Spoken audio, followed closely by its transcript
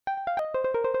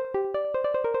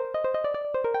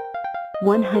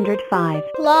105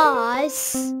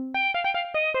 plus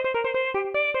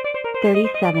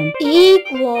 37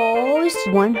 equals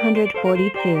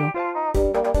 142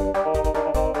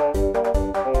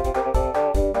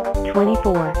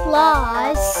 24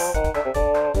 plus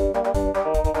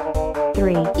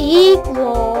 3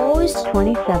 equals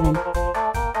 27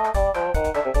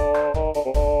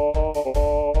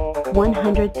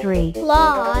 103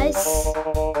 plus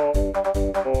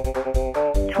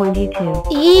 22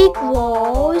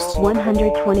 equals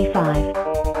 125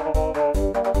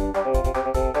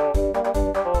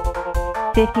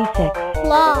 56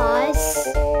 plus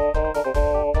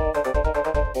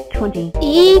 20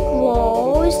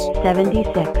 equals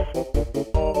 76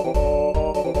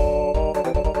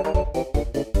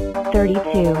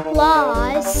 32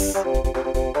 plus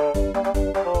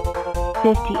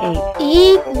 58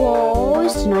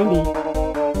 equals 90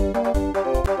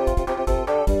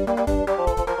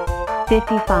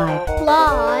 55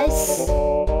 plus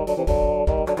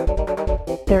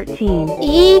 13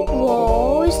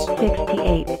 equals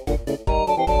 68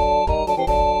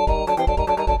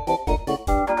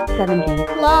 70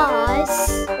 plus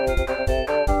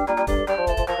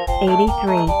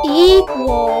 83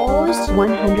 equals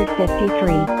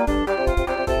 153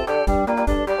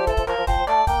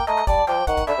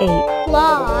 8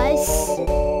 plus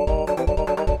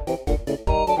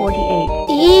 48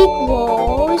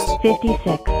 equals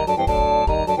 56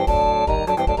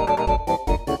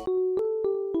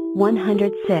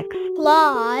 106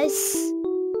 plus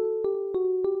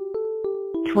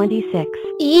 26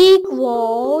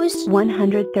 equals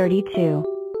 132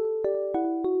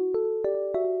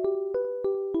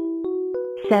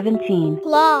 17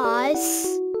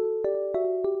 plus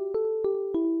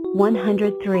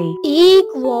 103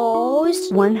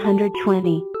 equals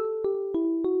 120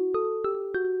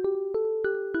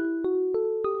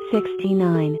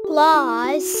 69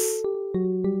 plus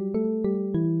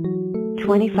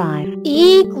 25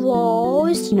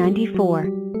 equals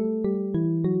 94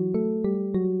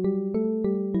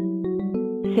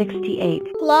 68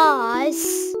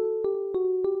 plus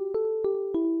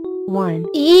 1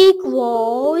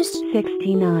 equals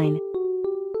 69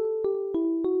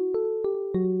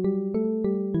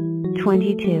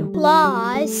 22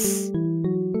 plus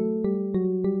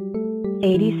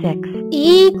 86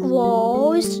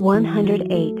 equals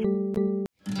 108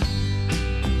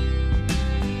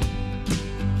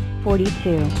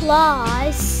 42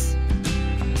 plus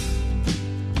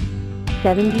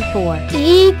 74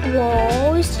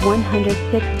 equals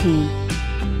 116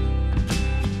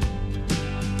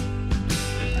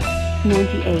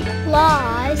 98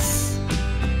 plus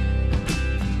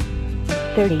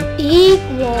 30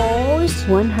 equals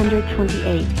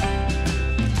 128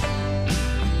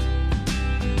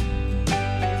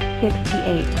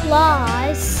 68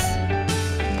 plus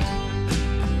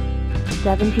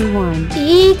 71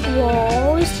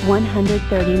 equals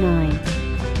 139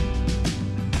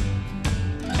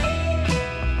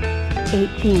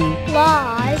 18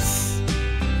 plus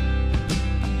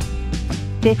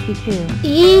 52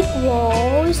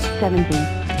 equals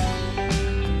 70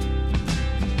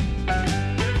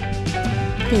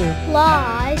 2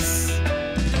 plus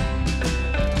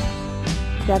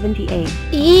 78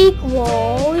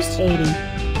 equals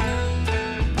 80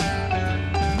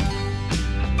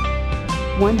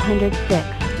 106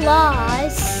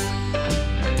 plus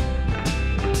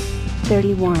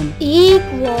 31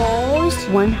 equals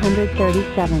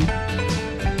 137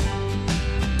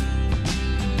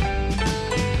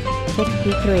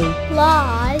 63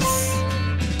 plus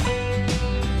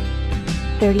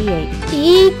 38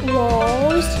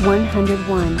 equals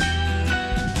 101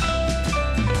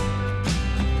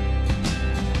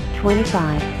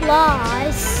 25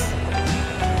 plus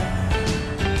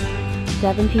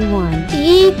 71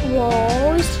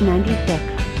 equals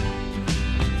 96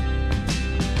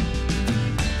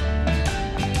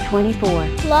 24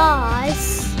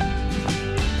 plus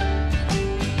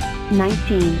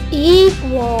 19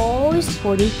 equals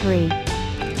 43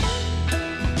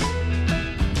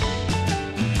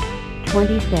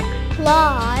 26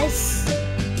 plus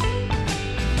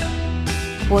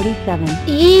 47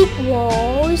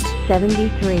 equals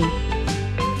 73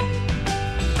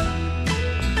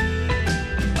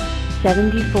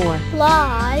 74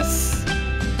 plus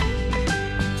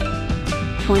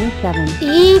 27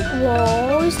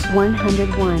 equals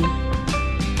 101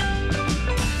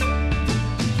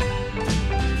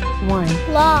 1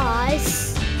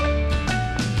 plus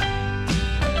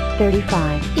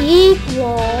 35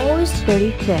 equals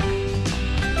 36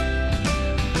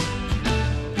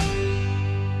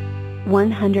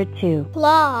 102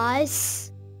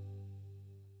 plus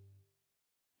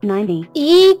 90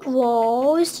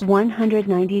 equals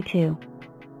 192.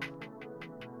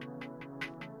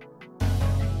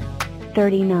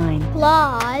 39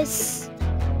 plus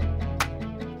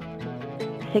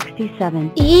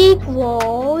 67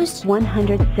 equals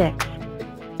 106.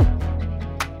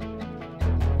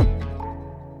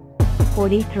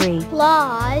 43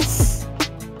 plus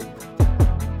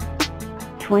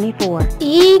 24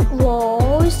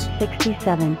 equals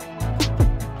 67.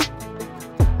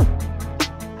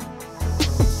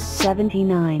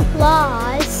 79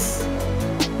 plus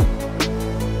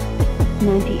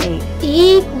 98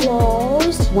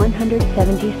 equals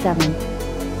 177.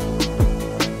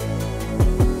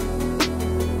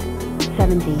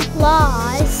 70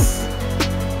 plus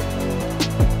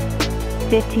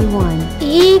 51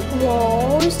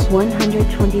 equals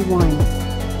 121.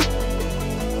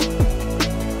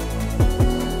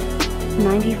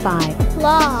 95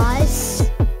 plus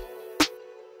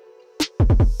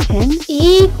 10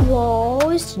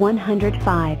 equals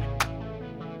 105.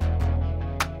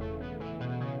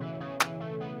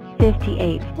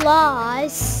 58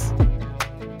 plus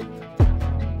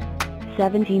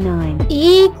 79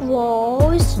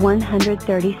 equals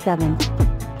 137.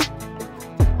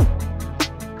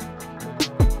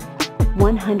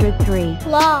 103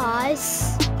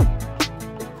 plus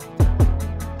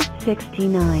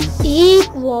 69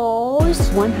 equals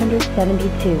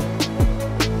 172.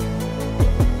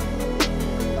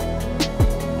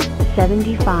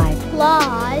 75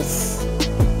 plus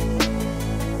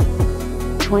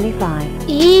 25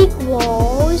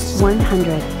 equals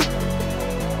 100.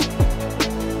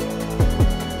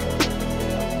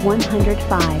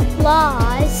 105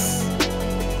 plus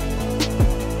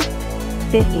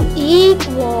 50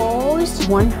 equals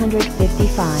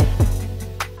 155.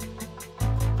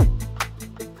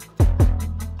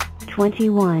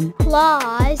 21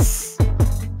 plus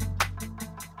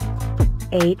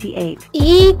 88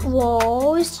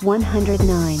 equals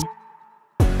 109.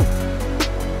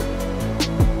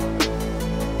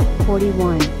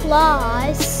 41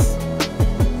 plus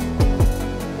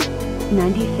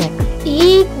 96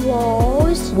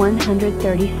 equals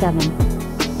 137.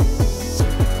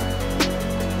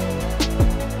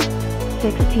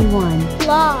 61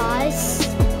 plus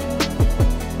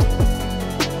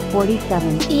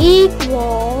 47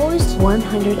 equals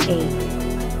 108.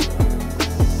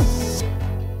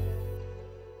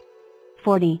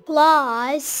 40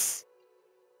 plus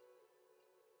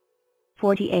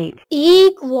 48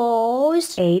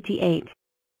 equals 88.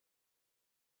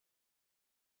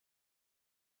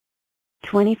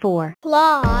 24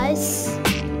 plus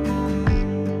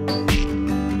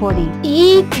 40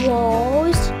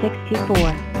 equals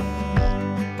 64.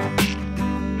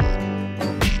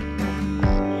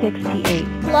 68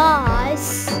 plus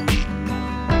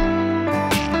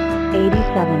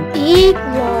 87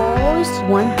 equals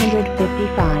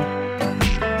 155.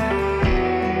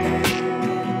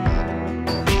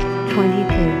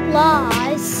 22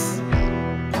 plus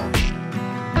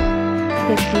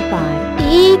 65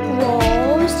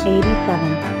 equals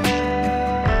 87.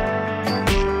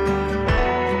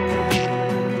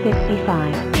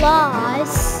 65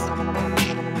 plus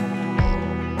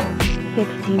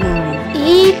 69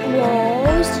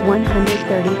 equals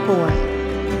 134.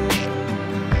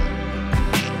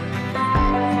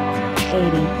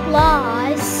 80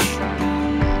 plus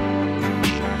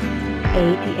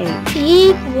 88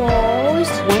 equals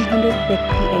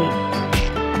 168.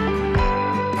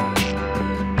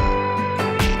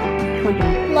 20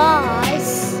 plus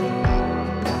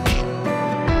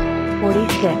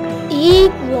 46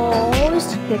 equals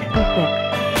 66.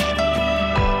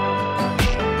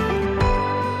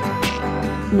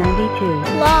 92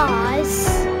 plus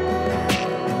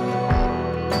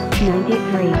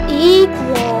 93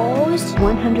 equals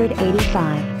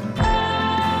 185.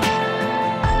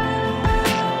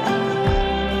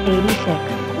 86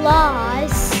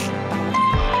 plus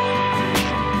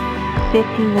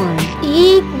 51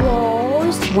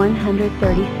 equals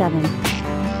 137.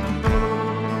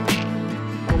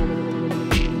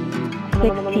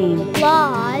 16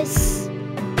 plus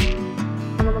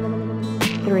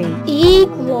 3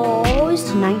 equals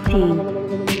 19.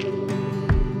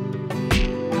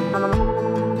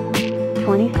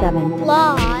 27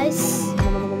 plus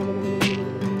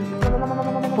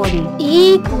 40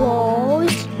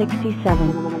 equals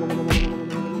 67.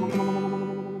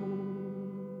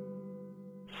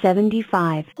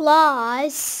 75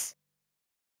 plus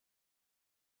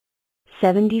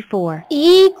 74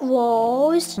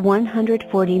 equals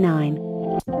 149.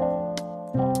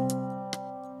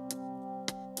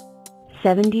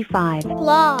 75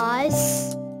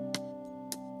 plus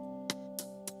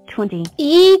 20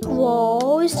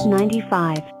 equals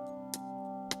 95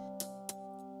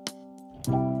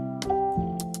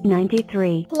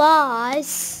 93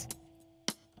 plus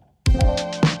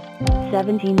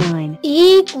 79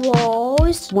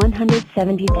 equals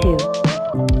 172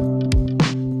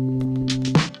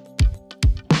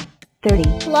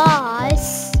 30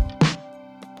 plus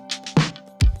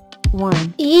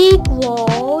 1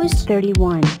 equals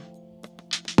 31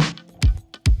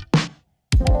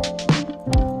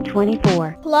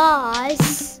 24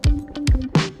 plus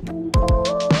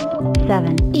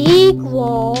 7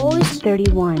 equals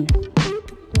 31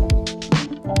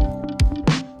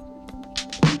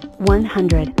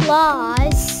 100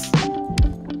 plus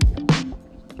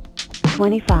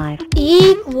 25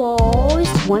 equals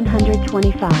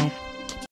 125